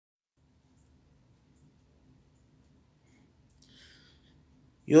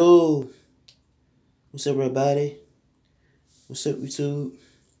Yo, what's up, everybody? What's up, YouTube?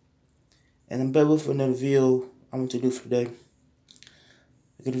 And I'm back with another video I want to do for today.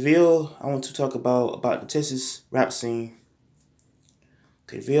 The video I want to talk about the Texas rap scene.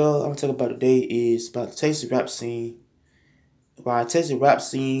 The video I want to talk about today is about the Texas rap scene. Why Texas rap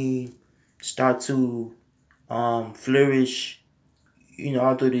scene start to flourish,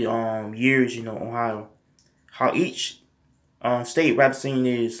 all through the years, on how each state rap scene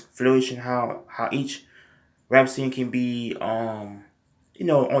is flourishing, how each rap scene can be on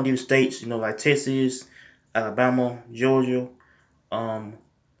these states, like Texas, Alabama, Georgia, um,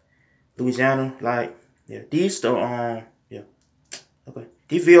 Louisiana, like yeah, these the yeah, okay.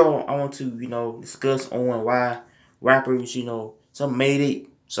 This video I want to, discuss on why rappers, some made it,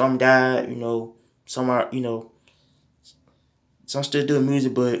 some died, some are, some still doing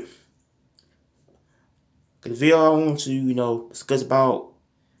music, but the video I want to, discuss about,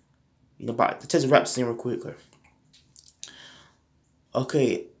 about the Texas rap scene real quick.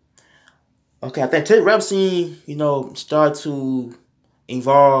 Okay, okay, I think Texas rap scene, started to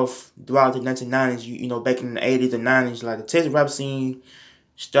evolve throughout the 1990s. Back in the 80s and 90s, like the Texas rap scene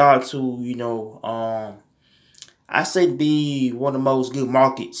started to, I say to be one of the most good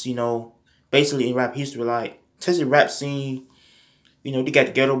markets, basically in rap history. Like Texas rap scene, they got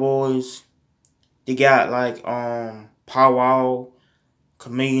the Ghetto Boys, they got like Pow Wow,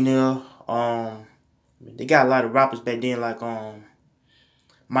 Chameleon, they got a lot of rappers back then like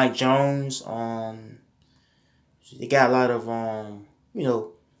Mike Jones, they got a lot of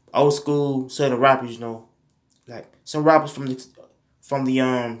old school southern rappers, like some rappers from the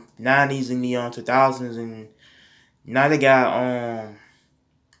 90s and the 2000s, and now they got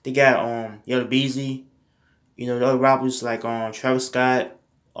Yellow Beezy, the other rappers like Travis Scott,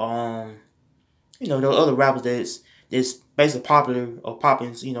 the other rappers that's basically popular or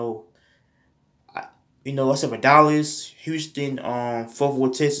popping, except for Dallas, Houston, Fort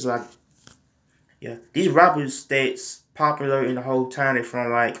Worth, Texas, like yeah, these rappers that's popular in the whole town, they from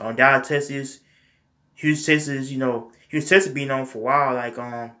like Dallas, Texas, Houston, Texas, Houston, Texas been on for a while, like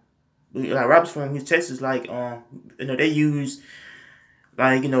rappers from Houston, Texas, like they use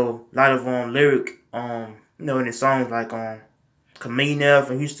like a lot of lyric in their songs, like Chameleon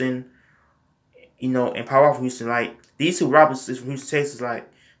from Houston, and Power from Houston. Like these two rappers is from Houston, Texas,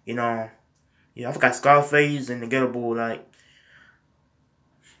 like yeah, I forgot Scarface and the Ghetto Boy, like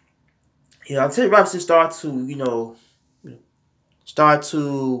yeah, until rappers just start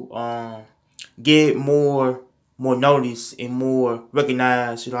to get more notice and more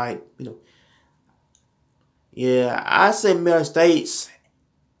recognized, like yeah, I say United States,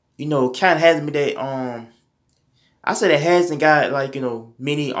 kind of hasn't been that I say that hasn't got like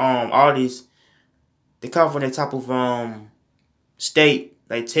many artists that come from that type of state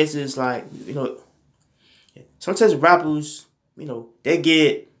like Texas, like sometimes rappers, they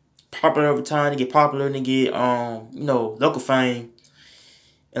get popular over time, they get popular and they get local fame,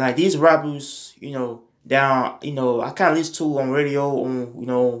 and like these rappers, down, I kind of listen to on radio, on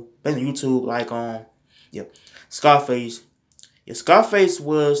on YouTube, like yeah, Scarface. Yeah, Scarface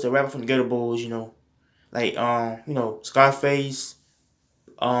was the rapper from the Ghetto Boys, like Scarface,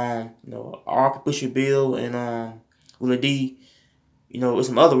 R. Pusha Bill, and Willa D. With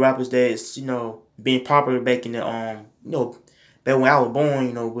some other rappers that's being popular back in the back when I was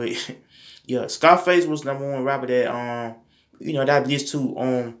born, but yeah, Scarface was number one rapper that that I listened to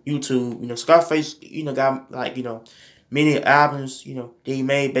on YouTube. Scarface, got like many albums, that he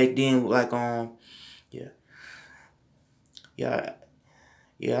made back then, like yeah, yeah,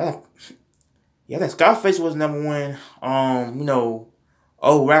 yeah, yeah. I think Scarface was number one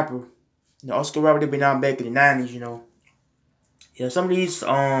old rapper, old school rapper that been out back in the 90s, Yeah, some of these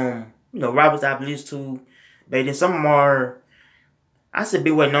rappers I've listened to, back then, some of them are, I said, be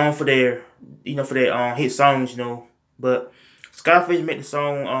well known for their hit songs, but Scarface made the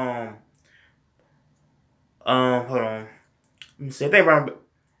song hold on. Let me see. I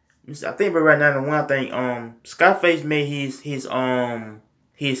think right now the one, I think Scarface made his hit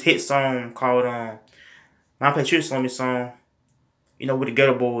song called My Patriot on his song, with the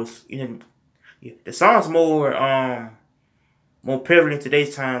Ghetto Boys. Yeah, the song's more prevalent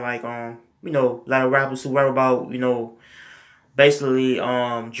today's time, like a lot of rappers who rap about, basically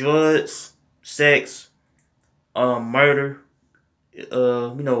drugs, sex, murder,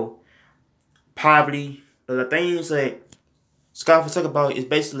 poverty. But the things that Scarface talk about is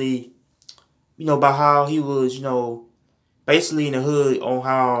basically, about how he was, basically in the hood, on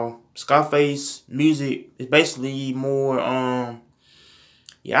how Scarface music is basically more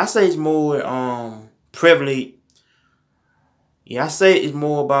yeah, I say it's more prevalent. Yeah, I say it's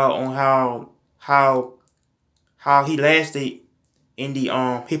more about on how he lasted in the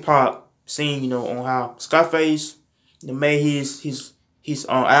hip hop scene, on how Scarface, made his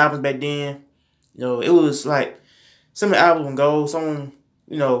albums back then. It was like some of the albums went gold, some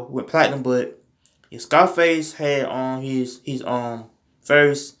went platinum, but yeah, Scarface had on his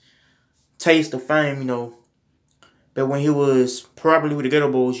first taste of fame, but when he was probably with the Ghetto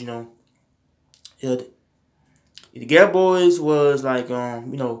Boys, yeah, the Ghetto Boys was like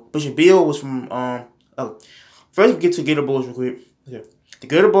Bishop Bill was from oh, first we get to Ghetto Boys real quick. Okay. The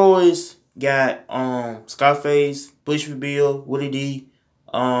Ghetto Boys got Scarface, Bishop Bill, Willie D,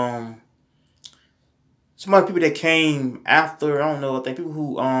 some other people that came after. I don't know. I think people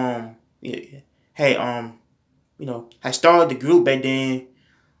who yeah, had had started the group back then.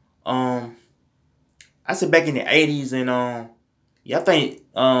 I said back in the '80s, and yeah, I think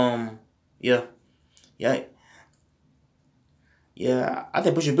yeah, yeah, yeah, I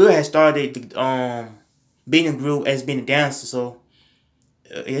think Bishop Bill had started the being in the group as being a dancer. So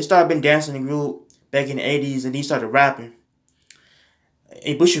he started being dancing in the group back in the '80s, and he started rapping.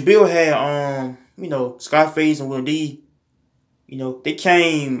 And Bishop Bill had Scarface and Will D. They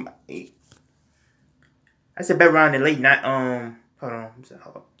came. I said back around the late night. Hold on.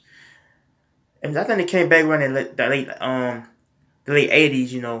 Hold on. And I think they came back around the late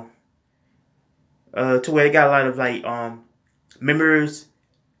 '80s. To where they got a lot of like members.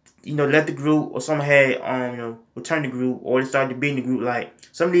 Left the group, or some had returned the group, or they started to be in the group. Like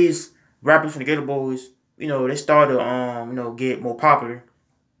some of these rappers from the Ghetto Boys, they started get more popular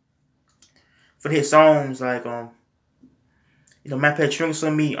for their songs. Like My Pet Drinks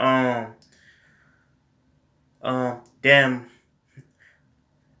on Me, damn,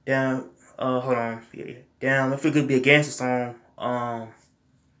 hold on, yeah, damn, if it could be a gangster song,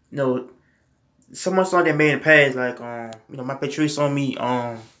 so much song that made in the past, like My Pet Drinks on Me,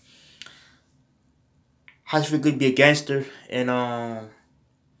 How You Feel Good to Be a Gangster, and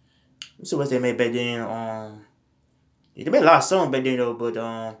so what's they made back then, yeah, they made a lot of songs back then though, but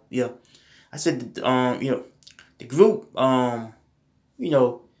yeah, I said the group had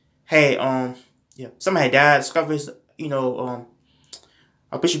yeah, somebody had died. Scarface,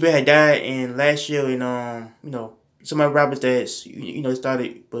 Bishop Bill had died, and last year, and some other rappers that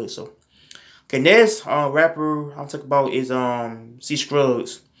started, but so okay, next rapper I'm talking about is C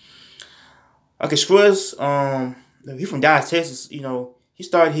Scruggs. Okay, Scruggs, he from Dallas, Texas. He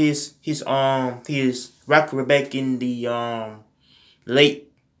started his rap career back in the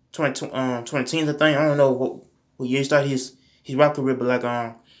late 2010s, I think. I don't know what year he started his rap career, but like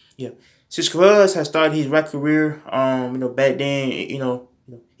yeah, since Scruggs has started his rap career, back then,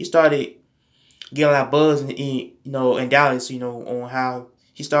 he started getting a lot of buzz in Dallas, on how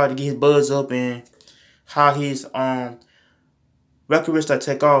he started to get his buzz up and how his rap career started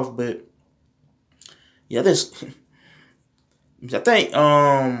to take off. But yeah, I think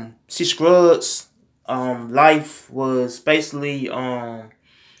C Scruggs life was basically I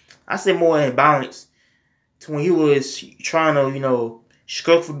say more in balance to when he was trying to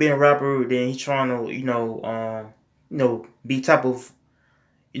struggle for being a rapper, then he's trying to be type of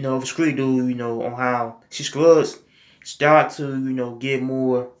of a street dude, on how C Scruggs start to get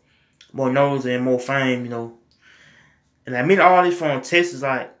more noise and more fame, and I mean all this from Texas,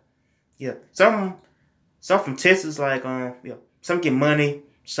 like yeah, some from Texas, like yeah, some get money,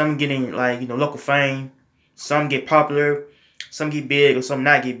 some getting like local fame, some get popular, some get big, or some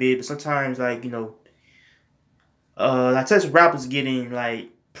not get big. But sometimes like like Texas rappers getting like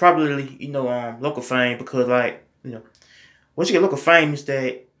probably local fame, because like once you get local fame is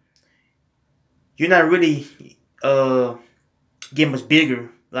that you're not really getting much bigger.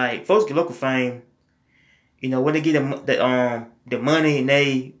 Like folks get local fame, when they get the money, and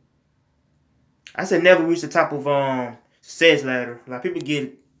I said never reach the top of success ladder. Like people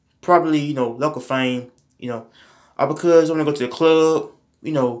get probably local fame, or because I want to go to the club,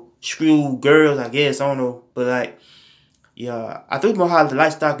 screw girls, I guess, I don't know, but like yeah, I think about how the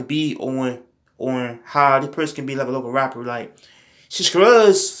lifestyle could be on how this person can be like a local rapper. Like C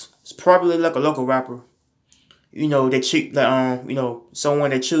Scruggs is probably like a local rapper. They choose like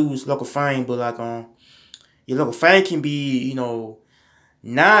someone that choose local fame, but like your local fame can be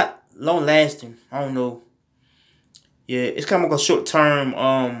not long lasting. I don't know. Yeah, it's kind of like a short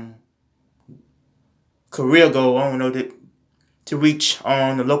term career goal. I don't know, that to reach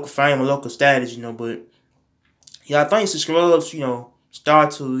on the local fame or local status. But yeah, I think C Scruggs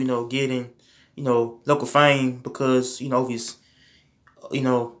start to getting local fame because of his you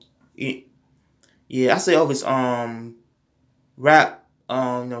know it, yeah, I say of his rap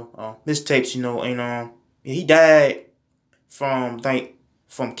mixtapes. And yeah, he died from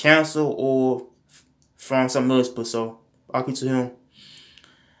from cancer or from something else, but so RP to him.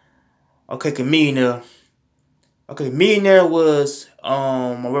 Okay, Millionaire. Okay, Millionaire was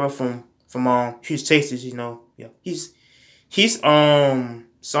a rapper from Houston, Texas, you know. Yeah. His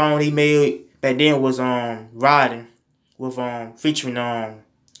song he made back then was Riding with featuring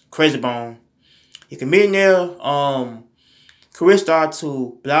Crazy Bone. Yeah, Millionaire career started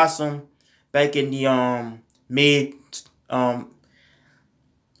to blossom back in the mid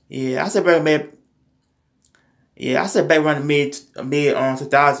yeah, I said back mid yeah, I said back around the mid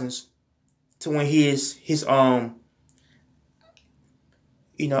 2000s to when his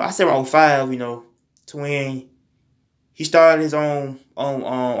you know, I said around 05, you know, to when he started his own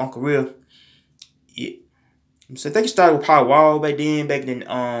career. Yeah. So I think he started with Power Wall back then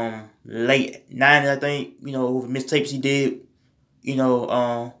late 90s, I think, you know, with mixtapes he did, you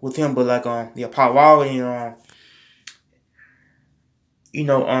know, with him, but like yeah, Power Wall and you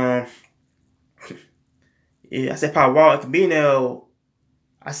know, yeah, I said Power Wall and Camino.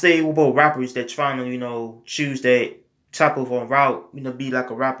 I say we're both rappers that trying to, you know, choose that type of route, you know, be like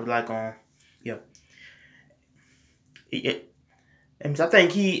a rapper, like yeah. And so I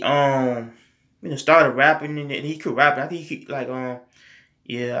think he you know started rapping and he could rap. I think he like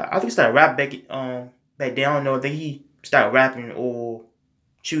yeah, I think he started rap back then. I don't know. I think he started rapping or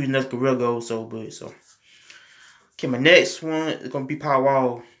choosing another career goal. So okay, my next one is gonna be Power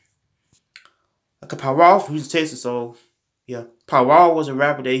Wall. Okay, Power Wall from Houston, Texas. So yeah, Power Wall was a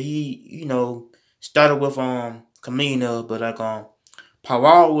rapper that he you know started with Camino, but like Power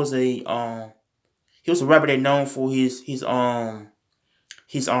Wall was a he was a rapper that known for his hit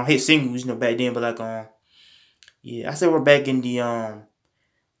singles, you know, back then, but like yeah, I said we're back in the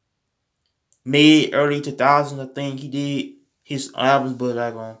mid early 2000s. I think he did his albums, but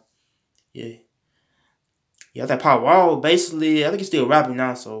like yeah, yeah. I think Power Wall basically, I think he's still rapping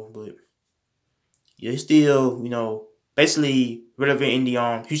now, so but yeah, he's still you know basically relevant in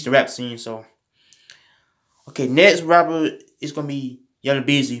the Houston rap scene. So okay, next rapper is gonna be Yella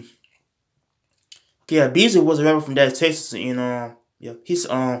Beezy. Okay, yeah, Beezy was a rapper from Dallas, Texas, and yeah, his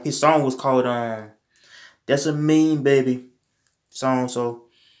song was called That's a Mean Baby song. So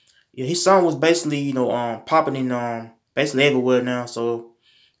yeah, his song was basically, you know, popping in basically everywhere now. So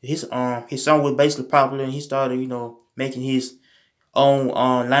his song was basically popular and he started, you know, making his own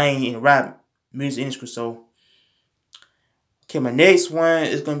lane in rap music industry. So okay, my next one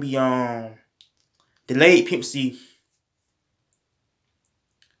is gonna be Delayed Pimp C.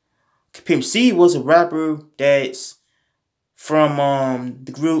 Pimp C was a rapper that's from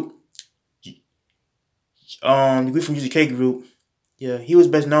the group from UGK group. Yeah, he was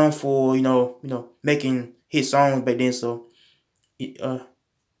best known for, you know, making hit songs back then. So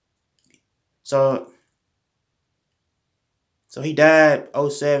so so he died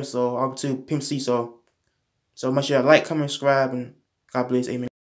 07, so up to Pimp C. So make sure you like, comment, subscribe, and God bless. Amen.